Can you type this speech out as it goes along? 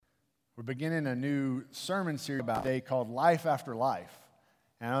We're beginning a new sermon series about today called Life After Life.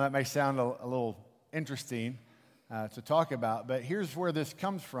 And I know that may sound a little interesting to talk about, but here's where this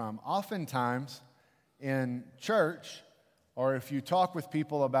comes from. Oftentimes in church, or if you talk with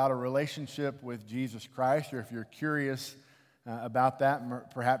people about a relationship with Jesus Christ, or if you're curious about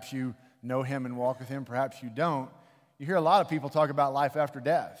that, perhaps you know him and walk with him, perhaps you don't, you hear a lot of people talk about life after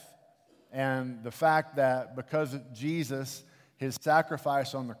death. And the fact that because of Jesus, his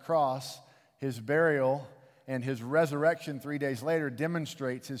sacrifice on the cross, his burial, and his resurrection 3 days later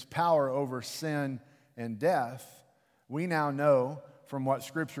demonstrates his power over sin and death, we now know from what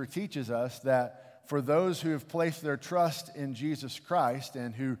Scripture teaches us that for those who have placed their trust in Jesus Christ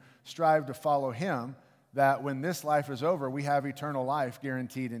and who strive to follow him, that when this life is over, we have eternal life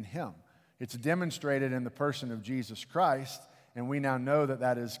guaranteed in him. It's demonstrated in the person of Jesus Christ, and we now know that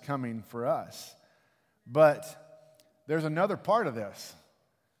that is coming for us. But there's another part of this.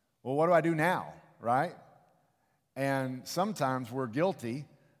 Well, what do I do now, right? And sometimes we're guilty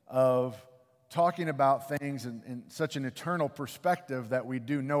of talking about things in such an eternal perspective that we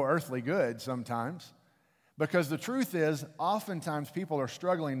do no earthly good sometimes. Because the truth is, oftentimes people are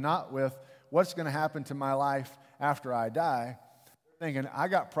struggling not with what's going to happen to my life after I die. They're thinking, I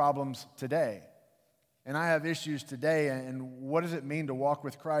got problems today. And I have issues today, and what does it mean to walk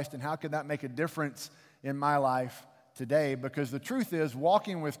with Christ, and how could that make a difference in my life today? Because the truth is,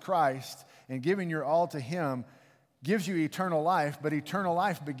 walking with Christ and giving your all to him gives you eternal life, but eternal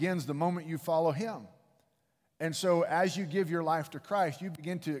life begins the moment you follow him. And so as you give your life to Christ, you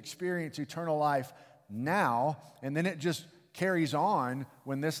begin to experience eternal life now, and then it just carries on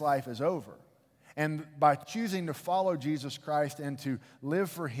when this life is over. And by choosing to follow Jesus Christ and to live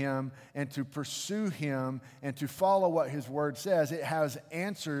for him and to pursue him and to follow what his word says, it has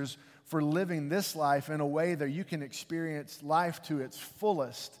answers for living this life in a way that you can experience life to its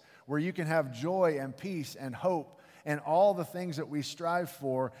fullest, where you can have joy and peace and hope, and all the things that we strive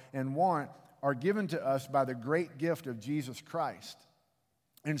for and want are given to us by the great gift of Jesus Christ.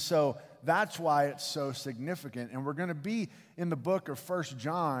 And so that's why it's so significant. And we're going to be in the book of 1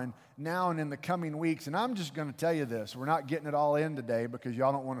 John now and in the coming weeks. And I'm just going to tell you this. We're not getting it all in today because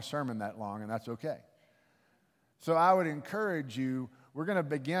y'all don't want a sermon that long, and that's okay. So I would encourage you, we're going to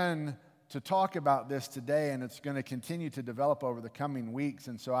begin to talk about this today, and it's going to continue to develop over the coming weeks.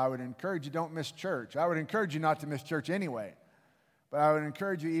 And so I would encourage you, don't miss church. I would encourage you not to miss church anyway. But I would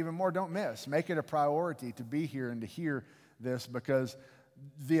encourage you even more, don't miss. Make it a priority to be here and to hear this, because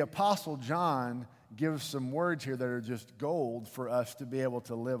the Apostle John gives some words here that are just gold for us to be able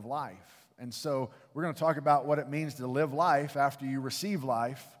to live life. And so we're going to talk about what it means to live life after you receive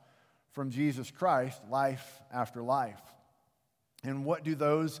life from Jesus Christ, life after life. And what do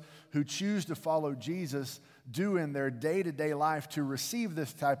those who choose to follow Jesus do in their day-to-day life to receive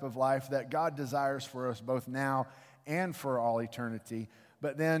this type of life that God desires for us both now and for all eternity?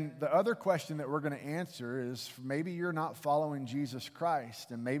 But then the other question that we're going to answer is, maybe you're not following Jesus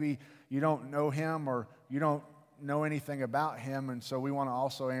Christ, and maybe you don't know him or you don't know anything about him, and so we want to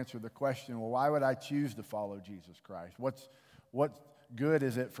also answer the question, well, why would I choose to follow Jesus Christ? What good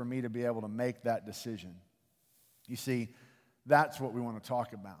is it for me to be able to make that decision? You see, that's what we want to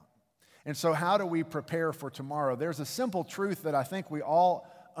talk about. And so how do we prepare for tomorrow? There's a simple truth that I think we all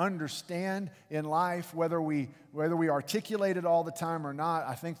understand in life, whether we articulate it all the time or not.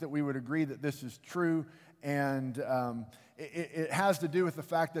 I think that we would agree that this is true, and it has to do with the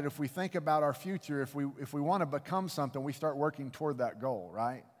fact that if we think about our future, if we want to become something, we start working toward that goal,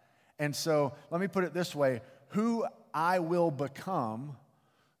 right? And so let me put it this way: who I will become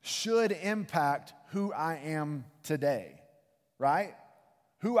should impact who I am today, right?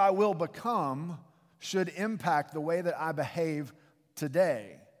 Who I will become should impact the way that I behave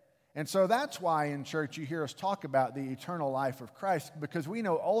today. And so that's why in church you hear us talk about the eternal life of Christ, because we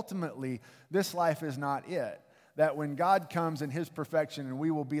know ultimately this life is not it. That when God comes in his perfection and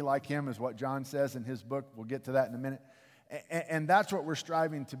we will be like him, is what John says in his book. We'll get to that in a minute. And that's what we're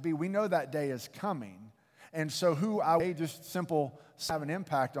striving to be. We know that day is coming. And so who I just simple have an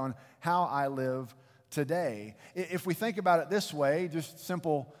impact on how I live today. If we think about it this way, just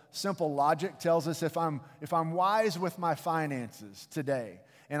simple logic tells us if I'm wise with my finances today,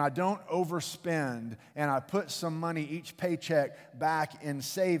 and I don't overspend, and I put some money each paycheck back in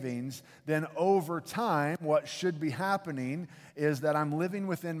savings, then over time, what should be happening is that I'm living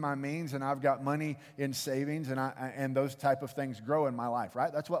within my means, and I've got money in savings, and those type of things grow in my life,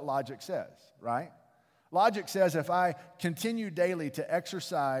 right? That's what logic says, right? Logic says if I continue daily to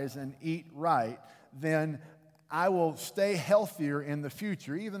exercise and eat right, then I will stay healthier in the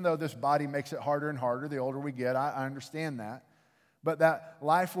future, even though this body makes it harder and harder the older we get. I understand that. but that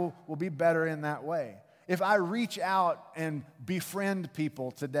life will be better in that way. If I reach out and befriend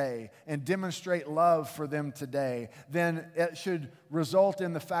people today and demonstrate love for them today, then it should result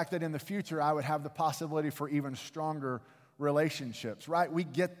in the fact that in the future I would have the possibility for even stronger relationships, right? We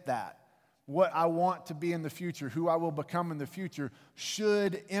get that. What I want to be in the future, who I will become in the future,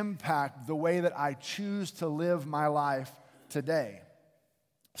 should impact the way that I choose to live my life today.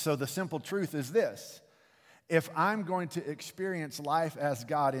 So the simple truth is this: if I'm going to experience life as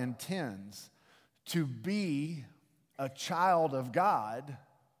God intends, to be a child of God,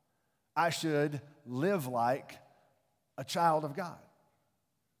 I should live like a child of God.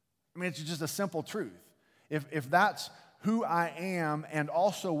 I mean, it's just a simple truth. If that's who I am and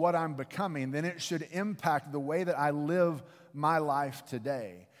also what I'm becoming, then it should impact the way that I live my life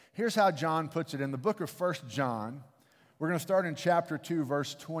today. Here's how John puts it in the book of 1 John. We're going to start in chapter 2,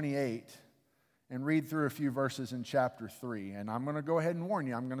 verse 28. And read through a few verses in chapter 3. And I'm going to go ahead and warn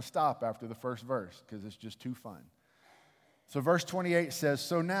you, I'm going to stop after the first verse because it's just too fun. So verse 28 says,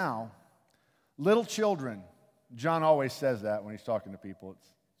 "So now, little children," John always says that when he's talking to people.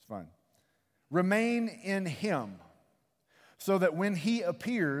 It's fun. "Remain in him, so that when he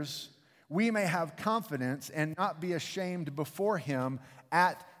appears, we may have confidence and not be ashamed before him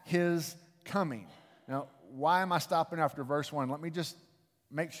at his coming." Now, why am I stopping after verse 1? Let me just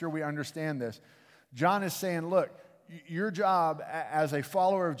make sure we understand this. John is saying, look, your job as a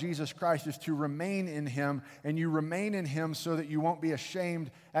follower of Jesus Christ is to remain in him, and you remain in him so that you won't be ashamed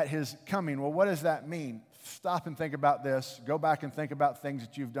at his coming. Well, what does that mean? Stop and think about this. Go back and think about things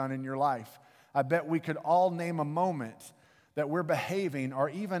that you've done in your life. I bet we could all name a moment that we're behaving, or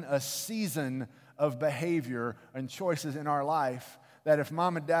even a season of behavior and choices in our life, that if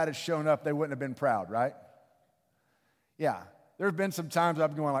mom and dad had shown up, they wouldn't have been proud, right? Yeah. There have been some times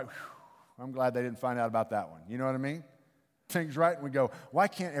I've been going like, I'm glad they didn't find out about that one. You know what I mean? Things right, and we go, why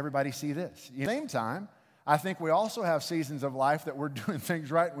can't everybody see this? At the same time, I think we also have seasons of life that we're doing things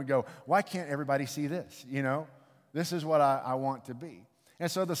right, and we go, why can't everybody see this? You know, this is what I want to be.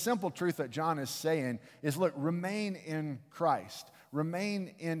 And so the simple truth that John is saying is, look, remain in Christ.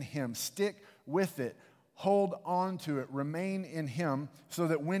 Remain in him. Stick with it. Hold on to it. Remain in him so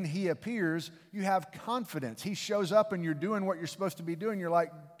that when he appears, you have confidence. He shows up and you're doing what you're supposed to be doing. You're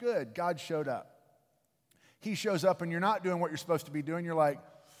like, good, God showed up. He shows up and you're not doing what you're supposed to be doing. You're like,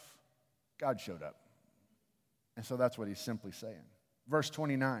 God showed up. And so that's what he's simply saying. Verse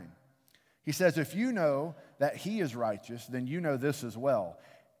 29, he says, "If you know that he is righteous, then you know this as well.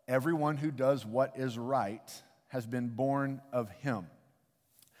 Everyone who does what is right has been born of him.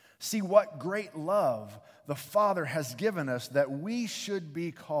 See what great love the Father has given us that we should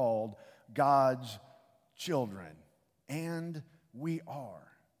be called God's children. And we are.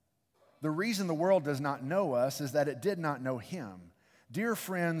 The reason the world does not know us is that it did not know him. Dear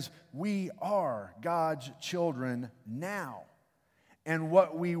friends, we are God's children now. And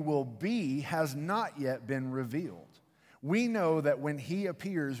what we will be has not yet been revealed. We know that when he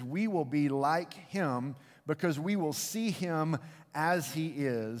appears, we will be like him because we will see him as he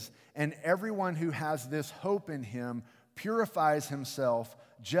is, and everyone who has this hope in him purifies himself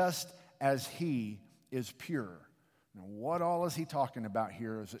just as he is pure." Now, what all is he talking about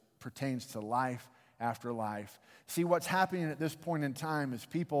here as it pertains to life after life? See, what's happening at this point in time is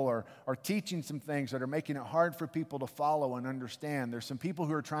people are teaching some things that are making it hard for people to follow and understand. There's some people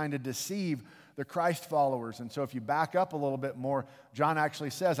who are trying to deceive the Christ followers. And so if you back up a little bit more, John actually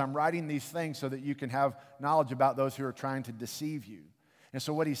says, I'm writing these things so that you can have knowledge about those who are trying to deceive you. And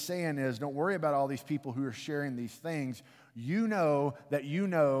so what he's saying is, don't worry about all these people who are sharing these things. You know that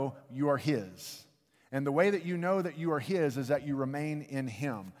you are his. And the way that you know that you are his is that you remain in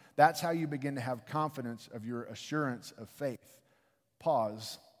him. That's how you begin to have confidence of your assurance of faith.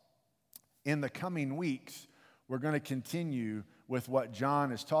 Pause. In the coming weeks, we're going to continue with what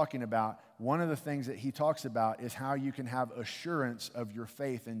John is talking about. One of the things that he talks about is how you can have assurance of your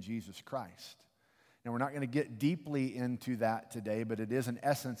faith in Jesus Christ. Now, we're not going to get deeply into that today, but it is an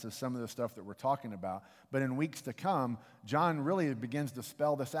essence of some of the stuff that we're talking about. But in weeks to come, John really begins to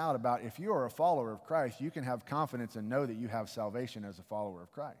spell this out about if you are a follower of Christ, you can have confidence and know that you have salvation as a follower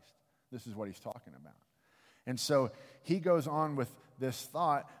of Christ. This is what he's talking about. And so he goes on with this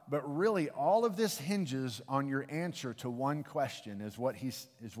thought, but really all of this hinges on your answer to one question is what he's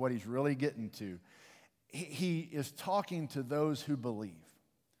really getting to. He is talking to those who believe.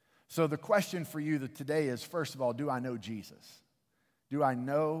 So the question for you today is, first of all, do I know Jesus? Do I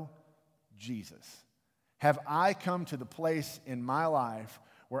know Jesus? Have I come to the place in my life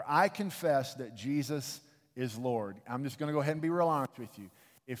where I confess that Jesus is Lord? I'm just going to go ahead and be real honest with you.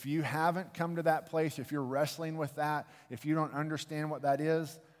 If you haven't come to that place, if you're wrestling with that, if you don't understand what that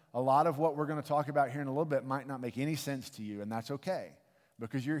is, a lot of what we're going to talk about here in a little bit might not make any sense to you, and that's okay,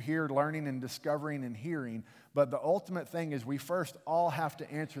 because you're here learning and discovering and hearing. But the ultimate thing is we first all have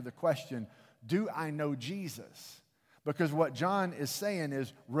to answer the question, do I know Jesus? Because what John is saying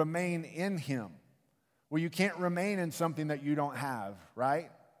is remain in him. Well, you can't remain in something that you don't have,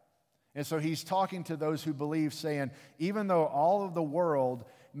 right? And so he's talking to those who believe, saying, even though all of the world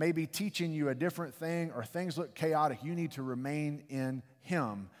may be teaching you a different thing or things look chaotic, you need to remain in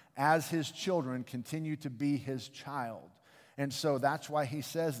him as his children continue to be his child. And so that's why he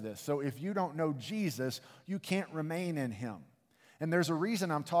says this. So if you don't know Jesus, you can't remain in him. And there's a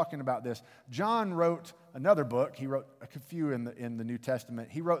reason I'm talking about this. John wrote another book. He wrote a few in the New Testament.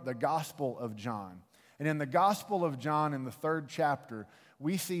 He wrote the Gospel of John. And in the Gospel of John, in the 3rd chapter,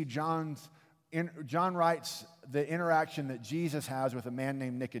 we see John writes the interaction that Jesus has with a man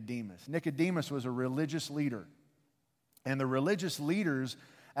named Nicodemus. Nicodemus was a religious leader. And the religious leaders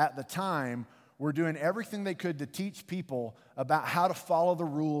at the time were doing everything they could to teach people about how to follow the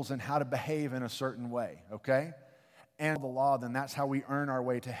rules and how to behave in a certain way, okay? And the law, then that's how we earn our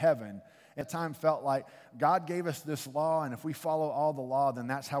way to heaven. At the time felt like God gave us this law, and if we follow all the law, then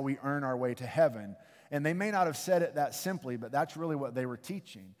that's how we earn our way to heaven. And they may not have said it that simply, but that's really what they were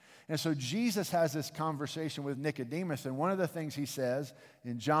teaching. And so Jesus has this conversation with Nicodemus, and one of the things he says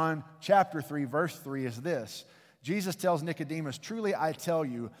in John chapter 3, verse 3 is this. Jesus tells Nicodemus, truly I tell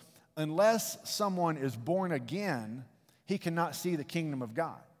you, unless someone is born again, he cannot see the kingdom of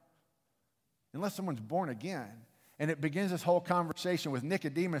God. Unless someone's born again. And it begins this whole conversation with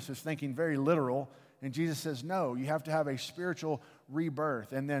Nicodemus who's thinking very literal, and Jesus says, no, you have to have a spiritual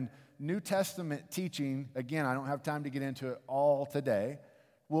rebirth. And then New Testament teaching, again, I don't have time to get into it all today,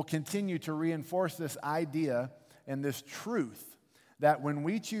 will continue to reinforce this idea and this truth that when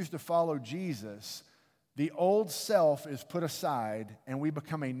we choose to follow Jesus, the old self is put aside and we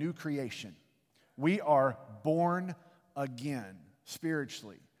become a new creation. We are born again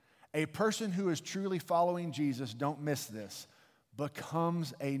spiritually. A person who is truly following Jesus, don't miss this,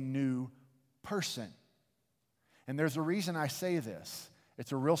 becomes a new person. And there's a reason I say this.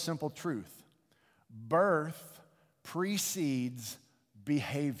 It's a real simple truth. Birth precedes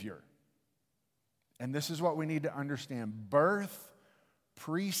behavior. And this is what we need to understand. Birth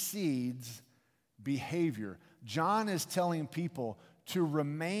precedes behavior. John is telling people to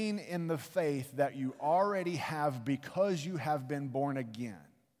remain in the faith that you already have because you have been born again.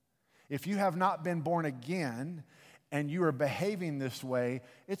 If you have not been born again and you are behaving this way,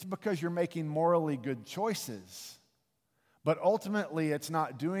 it's because you're making morally good choices. But ultimately, it's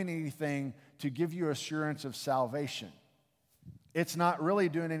not doing anything to give you assurance of salvation. It's not really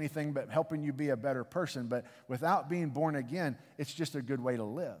doing anything but helping you be a better person. But without being born again, it's just a good way to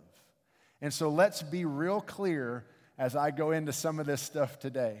live. And so let's be real clear as I go into some of this stuff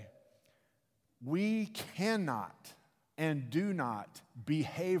today. We cannot and do not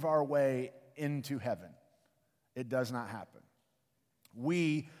behave our way into heaven. It does not happen.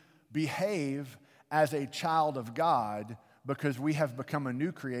 We behave as a child of God because we have become a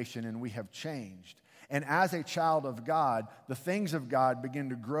new creation and we have changed. And as a child of God, the things of God begin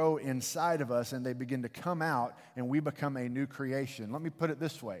to grow inside of us and they begin to come out and we become a new creation. Let me put it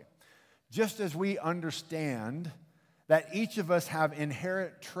this way. Just as we understand that each of us have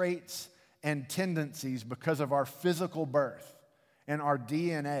inherent traits and tendencies because of our physical birth and our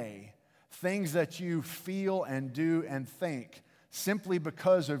DNA, things that you feel and do and think simply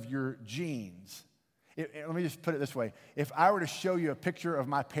because of your genes. Let me just put it this way. If I were to show you a picture of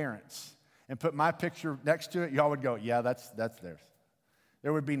my parents and put my picture next to it, y'all would go, yeah, that's theirs.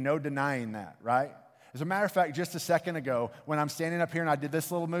 There would be no denying that, right? As a matter of fact, just a second ago, when I'm standing up here and I did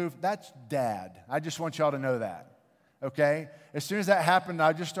this little move, that's Dad. I just want y'all to know that, okay? As soon as that happened,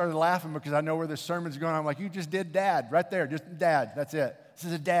 I just started laughing because I know where this sermon's going. I'm like, you just did Dad right there, just Dad. That's it. This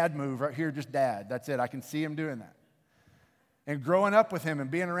is a dad move right here, just Dad. That's it. I can see him doing that. And growing up with him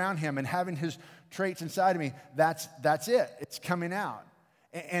and being around him and having his traits inside of me, that's it. It's coming out.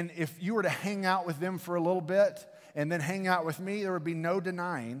 And if you were to hang out with them for a little bit and then hang out with me, there would be no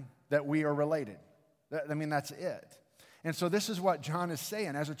denying that we are related. I mean, that's it. And so this is what John is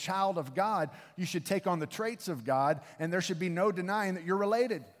saying. As a child of God, you should take on the traits of God, and there should be no denying that you're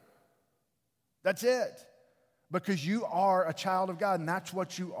related. That's it. Because you are a child of God, and that's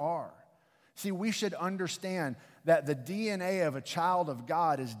what you are. See, we should understand that the DNA of a child of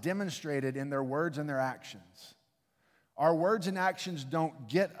God is demonstrated in their words and their actions. Our words and actions don't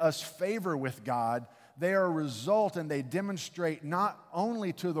get us favor with God. They are a result and they demonstrate not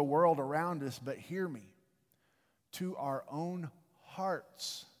only to the world around us, but hear me, to our own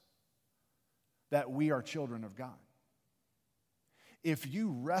hearts that we are children of God. If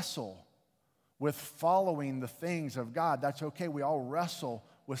you wrestle with following the things of God, that's okay. We all wrestle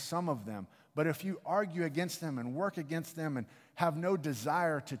with some of them. But if you argue against them and work against them and have no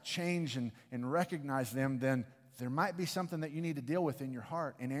desire to change and recognize them, then there might be something that you need to deal with in your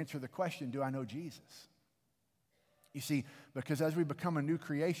heart and answer the question, do I know Jesus? You see, because as we become a new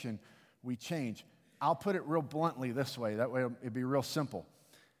creation, we change. I'll put it real bluntly this way. That way it'd be real simple.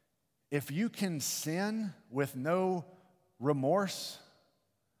 If you can sin with no remorse,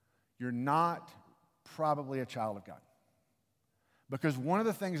 you're not probably a child of God. Because one of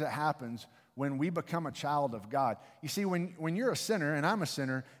the things that happens when we become a child of God, you see, when you're a sinner, and I'm a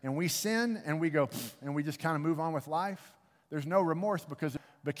sinner, and we sin and we go, and we just kind of move on with life, there's no remorse because it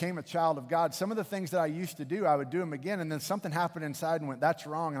became a child of God. Some of the things that I used to do, I would do them again, and then something happened inside and went, that's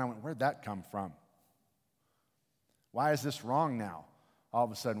wrong. And I went, where'd that come from? Why is this wrong now? All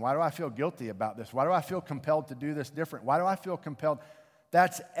of a sudden, why do I feel guilty about this? Why do I feel compelled to do this different? Why do I feel compelled?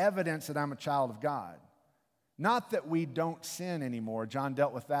 That's evidence that I'm a child of God. Not that we don't sin anymore. John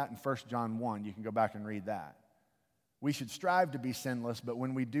dealt with that in 1 John 1. You can go back and read that. We should strive to be sinless, but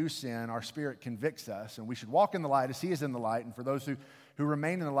when we do sin, our spirit convicts us, and we should walk in the light as he is in the light. And for those who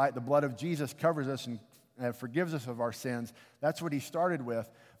remain in the light, the blood of Jesus covers us and forgives us of our sins. That's what he started with.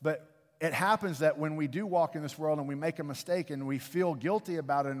 But it happens that when we do walk in this world and we make a mistake and we feel guilty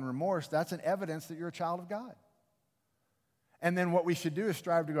about it and remorse, that's an evidence that you're a child of God. And then what we should do is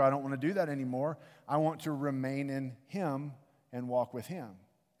strive to go, I don't want to do that anymore. I want to remain in him and walk with him.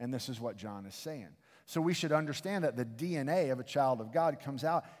 And this is what John is saying. So we should understand that the DNA of a child of God comes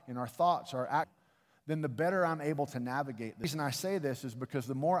out in our thoughts, our actions. Then the better I'm able to navigate. The reason I say this is because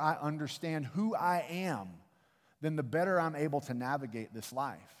the more I understand who I am, then the better I'm able to navigate this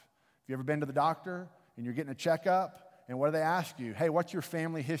life. If you ever been to the doctor and you're getting a checkup, and what do they ask you? Hey, what's your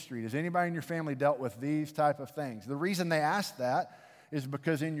family history? Does anybody in your family dealt with these type of things? The reason they ask that is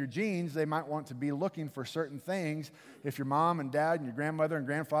because in your genes, they might want to be looking for certain things. If your mom and dad and your grandmother and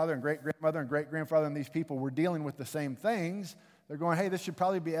grandfather and great-grandmother and great-grandfather and these people were dealing with the same things, they're going, hey, this should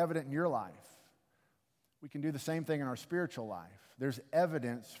probably be evident in your life. We can do the same thing in our spiritual life. There's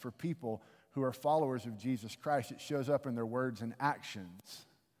evidence for people who are followers of Jesus Christ. It shows up in their words and actions.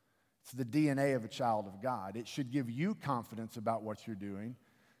 It's the DNA of a child of God. It should give you confidence about what you're doing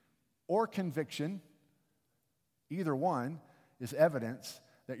or conviction. Either one is evidence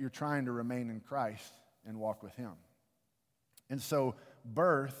that you're trying to remain in Christ and walk with him. And so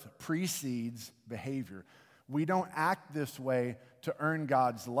birth precedes behavior. We don't act this way to earn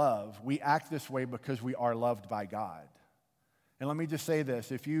God's love. We act this way because we are loved by God. And let me just say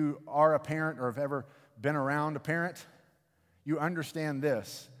this. If you are a parent or have ever been around a parent, you understand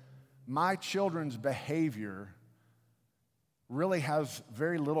this. My children's behavior really has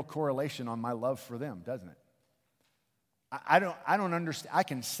very little correlation on my love for them, doesn't it? I don't understand. I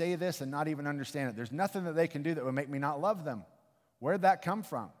can say this and not even understand it. There's nothing that they can do that would make me not love them. Where'd that come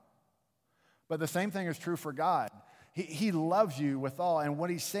from? But the same thing is true for God. He loves you with all. And what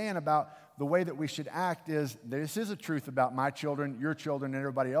he's saying about the way that we should act is, this is a truth about my children, your children, and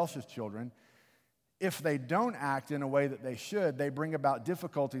everybody else's children. If they don't act in a way that they should, they bring about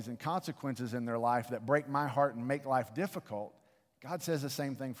difficulties and consequences in their life that break my heart and make life difficult. God says the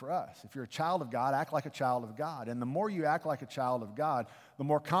same thing for us. If you're a child of God, act like a child of God. And the more you act like a child of God, the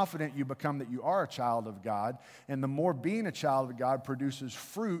more confident you become that you are a child of God. And the more being a child of God produces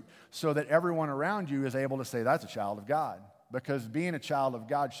fruit so that everyone around you is able to say, that's a child of God. Because being a child of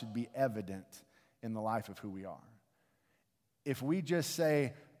God should be evident in the life of who we are. If we just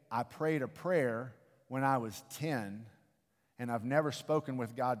say, I prayed a prayer when I was 10 and I've never spoken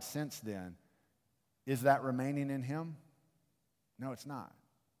with God since then, is that remaining in him? No, it's not.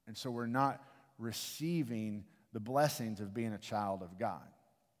 And so we're not receiving the blessings of being a child of God.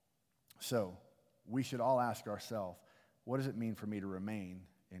 So we should all ask ourselves, what does it mean for me to remain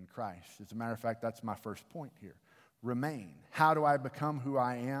in Christ? As a matter of fact, that's my first point here. Remain. How do I become who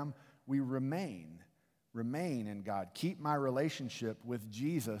I am? We remain. Remain in God. Keep my relationship with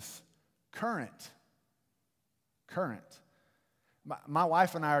Jesus current. Current. My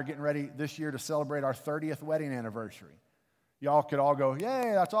wife and I are getting ready this year to celebrate our 30th wedding anniversary. Y'all could all go,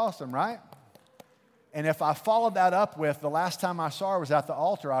 yay, that's awesome, right? And if I followed that up with, the last time I saw her was at the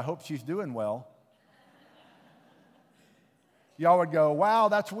altar, I hope she's doing well. Y'all would go, wow,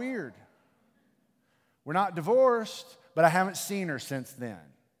 that's weird. We're not divorced, but I haven't seen her since then.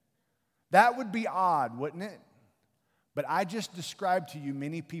 That would be odd, wouldn't it? But I just described to you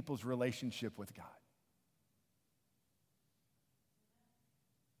many people's relationship with God.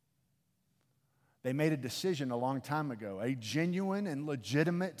 They made a decision a long time ago, a genuine and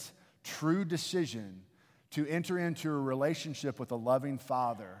legitimate, true decision to enter into a relationship with a loving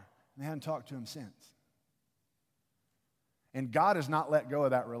Father. And they hadn't talked to him since. And God has not let go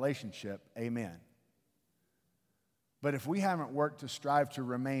of that relationship. Amen. But if we haven't worked to strive to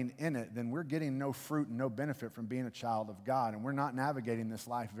remain in it, then we're getting no fruit and no benefit from being a child of God, and we're not navigating this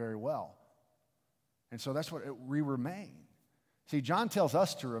life very well. And so that's what we remain. See, John tells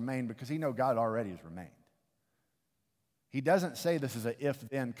us to remain because he knows God already has remained. He doesn't say this is a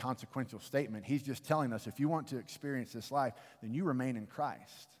if-then consequential statement. He's just telling us if you want to experience this life, then you remain in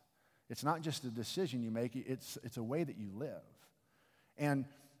Christ. It's not just a decision you make, it's a way that you live. And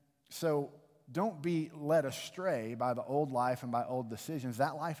so don't be led astray by the old life and by old decisions.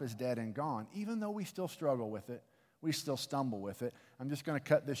 That life is dead and gone. Even though we still struggle with it, we still stumble with it. I'm just going to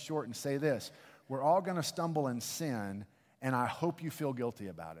cut this short and say this. We're all going to stumble in sin, and I hope you feel guilty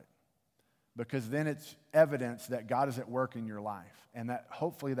about it. Because then it's evidence that God is at work in your life. And that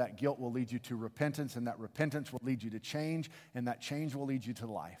hopefully that guilt will lead you to repentance, and that repentance will lead you to change, and that change will lead you to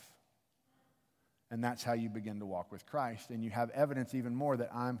life. And that's how you begin to walk with Christ. And you have evidence even more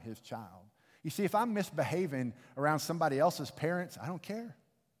that I'm his child. You see, if I'm misbehaving around somebody else's parents, I don't care.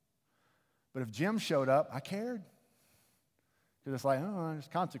 But if Jim showed up, I cared. Because it's like, oh, there's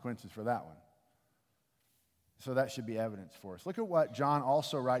consequences for that one. So that should be evidence for us. Look at what John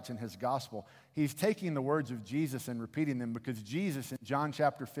also writes in his gospel. He's taking the words of Jesus and repeating them because Jesus in John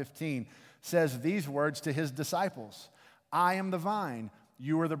chapter 15 says these words to his disciples. I am the vine,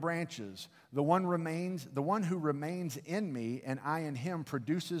 you are the branches. The one who remains in me and I in him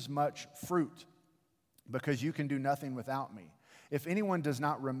produces much fruit because you can do nothing without me. If anyone does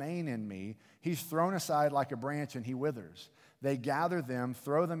not remain in me, he's thrown aside like a branch and he withers. They gather them,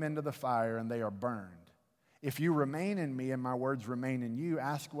 throw them into the fire, and they are burned. If you remain in me and my words remain in you,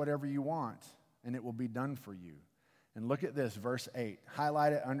 ask whatever you want, and it will be done for you. And look at this, verse 8.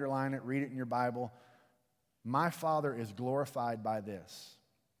 Highlight it, underline it, read it in your Bible. My Father is glorified by this,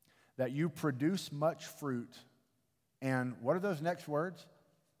 that you produce much fruit, and what are those next words?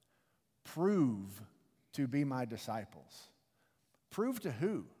 Prove to be my disciples. Prove to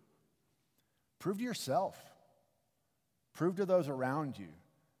who? Prove to yourself. Prove to those around you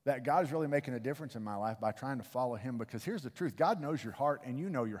that God is really making a difference in my life by trying to follow him, because here's the truth. God knows your heart and you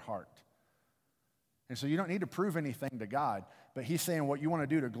know your heart. And so you don't need to prove anything to God, but he's saying what you want to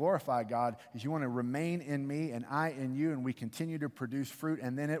do to glorify God is you want to remain in me and I in you, and we continue to produce fruit,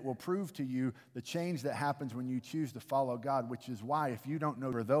 and then it will prove to you the change that happens when you choose to follow God, which is why if you don't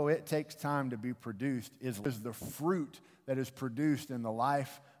know, though it takes time to be produced, is the fruit that is produced in the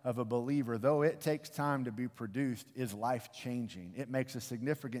life of a believer, though it takes time to be produced, is life-changing. It makes a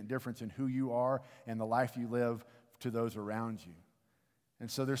significant difference in who you are and the life you live to those around you. And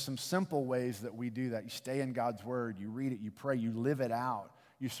so there's some simple ways that we do that. You stay in God's word, you read it, you pray, you live it out.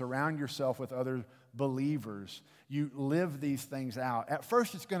 You surround yourself with other believers. You live these things out. At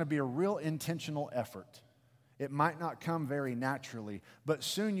first, it's going to be a real intentional effort. It might not come very naturally, but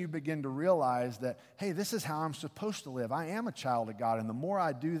soon you begin to realize that, hey, this is how I'm supposed to live. I am a child of God, and the more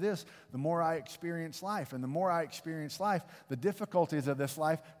I do this, the more I experience life. And the more I experience life, the difficulties of this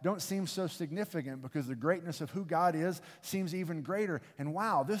life don't seem so significant because the greatness of who God is seems even greater. And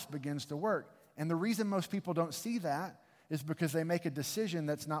wow, this begins to work. And the reason most people don't see that is because they make a decision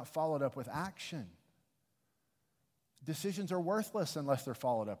that's not followed up with action. Decisions are worthless unless they're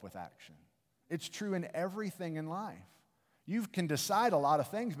followed up with action. It's true in everything in life. You can decide a lot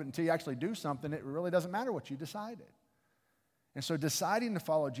of things, but until you actually do something, it really doesn't matter what you decided. And so deciding to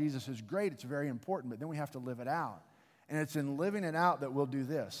follow Jesus is great. It's very important, but then we have to live it out. And it's in living it out that we'll do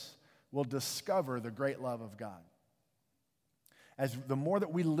this. We'll discover the great love of God. As the more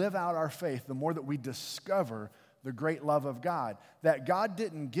that we live out our faith, the more that we discover the great love of God. That God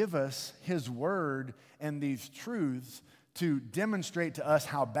didn't give us his word and these truths to demonstrate to us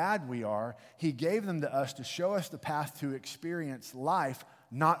how bad we are. He gave them to us to show us the path to experience life,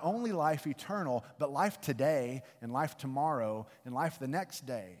 not only life eternal, but life today and life tomorrow and life the next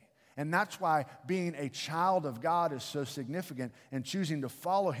day. And that's why being a child of God is so significant, and choosing to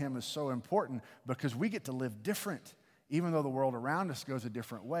follow him is so important, because we get to live different. Even though the world around us goes a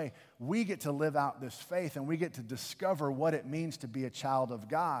different way, we get to live out this faith, and we get to discover what it means to be a child of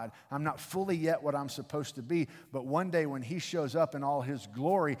God. I'm not fully yet what I'm supposed to be, but one day when he shows up in all his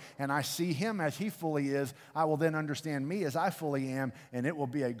glory and I see him as he fully is, I will then understand me as I fully am, and it will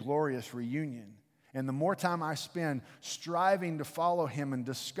be a glorious reunion. And the more time I spend striving to follow him and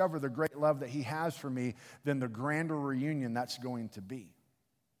discover the great love that he has for me, then the grander reunion that's going to be.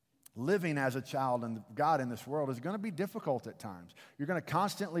 Living as a child of God in this world is going to be difficult at times. You're going to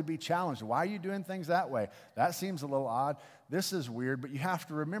constantly be challenged. Why are you doing things that way? That seems a little odd. This is weird, but you have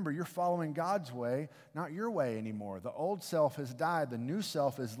to remember you're following God's way, not your way anymore. The old self has died. The new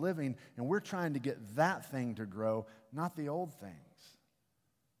self is living, and we're trying to get that thing to grow, not the old things.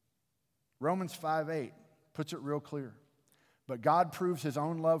 Romans 5:8 puts it real clear. But God proves his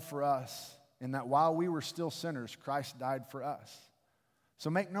own love for us in that while we were still sinners, Christ died for us. So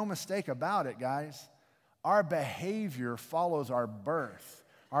make no mistake about it, guys. Our behavior follows our birth.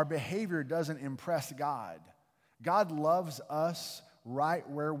 Our behavior doesn't impress God. God loves us right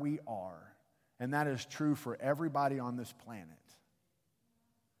where we are, and that is true for everybody on this planet.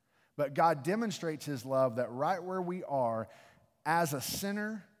 But God demonstrates his love that right where we are, as a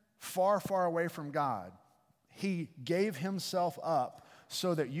sinner, far, far away from God, he gave himself up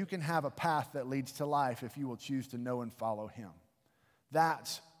so that you can have a path that leads to life if you will choose to know and follow him.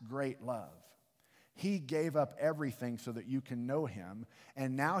 That's great love. He gave up everything so that you can know him,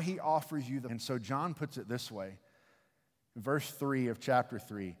 and now he offers you And so John puts it this way, verse 3 of chapter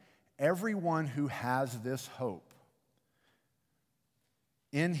 3, everyone who has this hope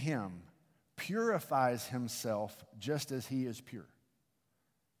in him purifies himself just as he is pure.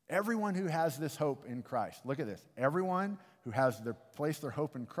 Everyone who has this hope in Christ, look at this, everyone who has placed their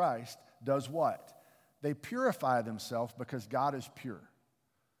hope in Christ does what? They purify themselves because God is pure.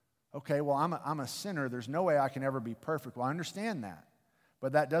 Okay, well, I'm a sinner. There's no way I can ever be perfect. Well, I understand that.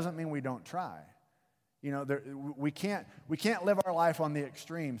 But that doesn't mean we don't try. You know, we can't live our life on the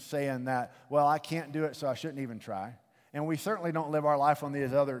extremes saying that, well, I can't do it, so I shouldn't even try. And we certainly don't live our life on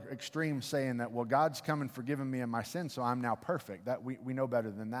these other extremes saying that, well, God's come and forgiven me of my sins, so I'm now perfect. That we know better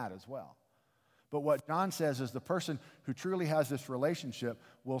than that as well. But what John says is the person who truly has this relationship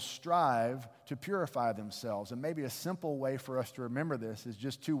will strive to purify themselves. And maybe a simple way for us to remember this is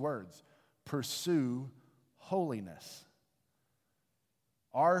just two words: pursue holiness.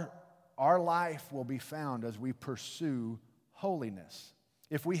 Our life will be found as we pursue holiness.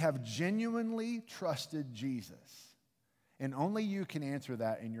 If we have genuinely trusted Jesus, and only you can answer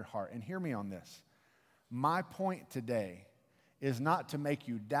that in your heart. And hear me on this. My point today is not to make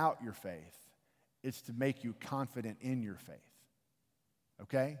you doubt your faith. It's to make you confident in your faith.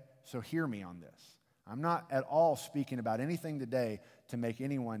 Okay? So hear me on this. I'm not at all speaking about anything today to make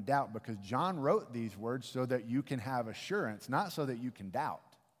anyone doubt, because John wrote these words so that you can have assurance, not so that you can doubt.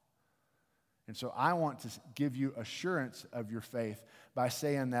 And so I want to give you assurance of your faith by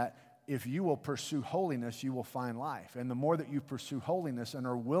saying that if you will pursue holiness, you will find life. And the more that you pursue holiness and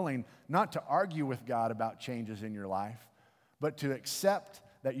are willing not to argue with God about changes in your life, but to accept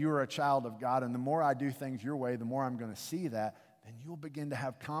that you are a child of God, and the more I do things your way, the more I'm going to see that, then you'll begin to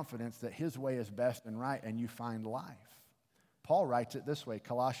have confidence that his way is best and right, and you find life. Paul writes it this way,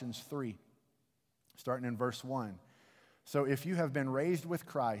 Colossians 3, starting in verse 1. So if you have been raised with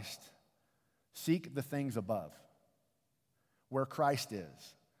Christ, seek the things above, where Christ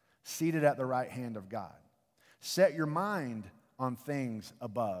is, seated at the right hand of God. Set your mind on things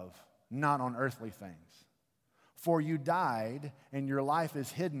above, not on earthly things. For you died, and your life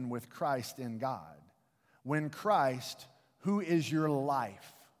is hidden with Christ in God. When Christ, who is your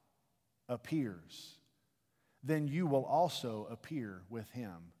life, appears, then you will also appear with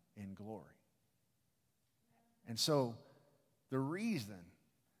him in glory. And so the reason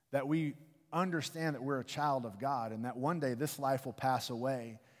that we understand that we're a child of God and that one day this life will pass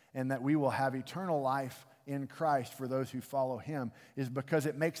away and that we will have eternal life in Christ for those who follow him is because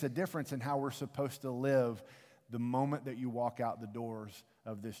it makes a difference in how we're supposed to live the moment that you walk out the doors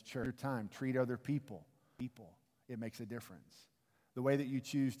of this church. Your time, treat other people. It makes a difference. The way that you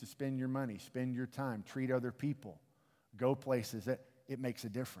choose to spend your money, spend your time, treat other people, go places, it makes a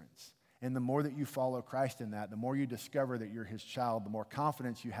difference. And the more that you follow Christ in that, the more you discover that you're his child, the more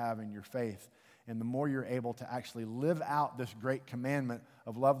confidence you have in your faith, and the more you're able to actually live out this great commandment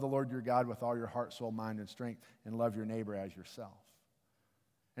of love the Lord your God with all your heart, soul, mind, and strength, and love your neighbor as yourself.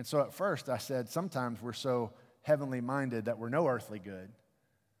 And so at first I said sometimes we're so heavenly minded that we're no earthly good.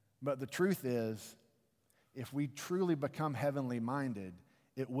 But the truth is, if we truly become heavenly minded,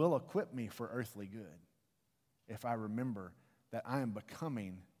 it will equip me for earthly good if I remember that I am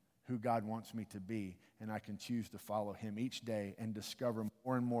becoming who God wants me to be, and I can choose to follow him each day and discover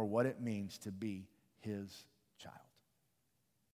more and more what it means to be his child.